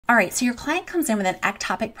All right, so your client comes in with an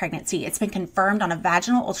ectopic pregnancy. It's been confirmed on a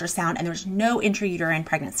vaginal ultrasound and there's no intrauterine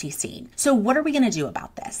pregnancy seen. So what are we going to do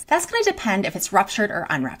about this? That's going to depend if it's ruptured or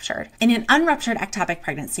unruptured. In an unruptured ectopic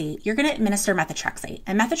pregnancy, you're going to administer methotrexate.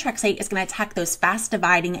 And methotrexate is going to attack those fast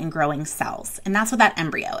dividing and growing cells. And that's what that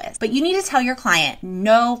embryo is. But you need to tell your client,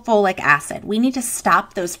 no folic acid. We need to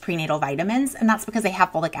stop those prenatal vitamins, and that's because they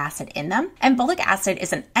have folic acid in them. And folic acid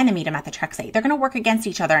is an enemy to methotrexate. They're going to work against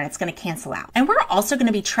each other and it's going to cancel out. And we're also going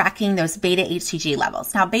to be tracking those beta HCG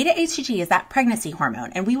levels. Now, beta HCG is that pregnancy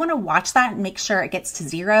hormone, and we want to watch that and make sure it gets to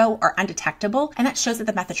 0 or undetectable, and that shows that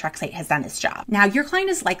the methotrexate has done its job. Now, your client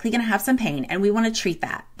is likely going to have some pain, and we want to treat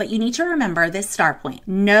that, but you need to remember this star point: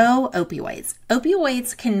 no opioids.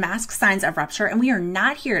 Opioids can mask signs of rupture, and we are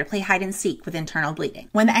not here to play hide and seek with internal bleeding.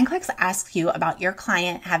 When the NCLEX asks you about your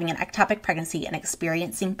client having an ectopic pregnancy and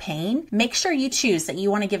experiencing pain, make sure you choose that you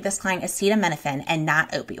want to give this client acetaminophen and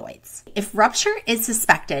not opioids. If rupture is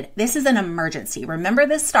suspected, this is an emergency. Remember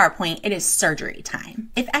this star point, it is surgery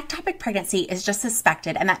time. If ectopic pregnancy is just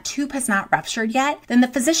suspected and that tube has not ruptured yet, then the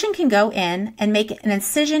physician can go in and make an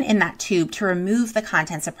incision in that tube to remove the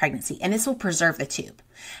contents of pregnancy, and this will preserve the tube.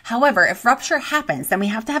 However, if rupture happens, then we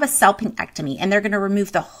have to have a salpingectomy, and they're going to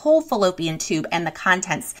remove the whole fallopian tube and the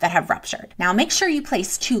contents that have ruptured. Now, make sure you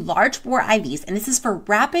place 2 large bore IVs, and this is for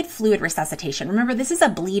rapid fluid resuscitation. Remember, this is a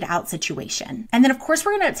bleed out situation. And then, of course,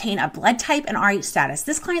 we're going to obtain a blood type and RH status.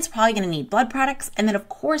 This client's probably going to need blood products. And then, of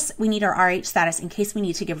course, we need our RH status in case we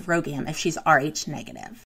need to give RhoGAM if she's RH negative.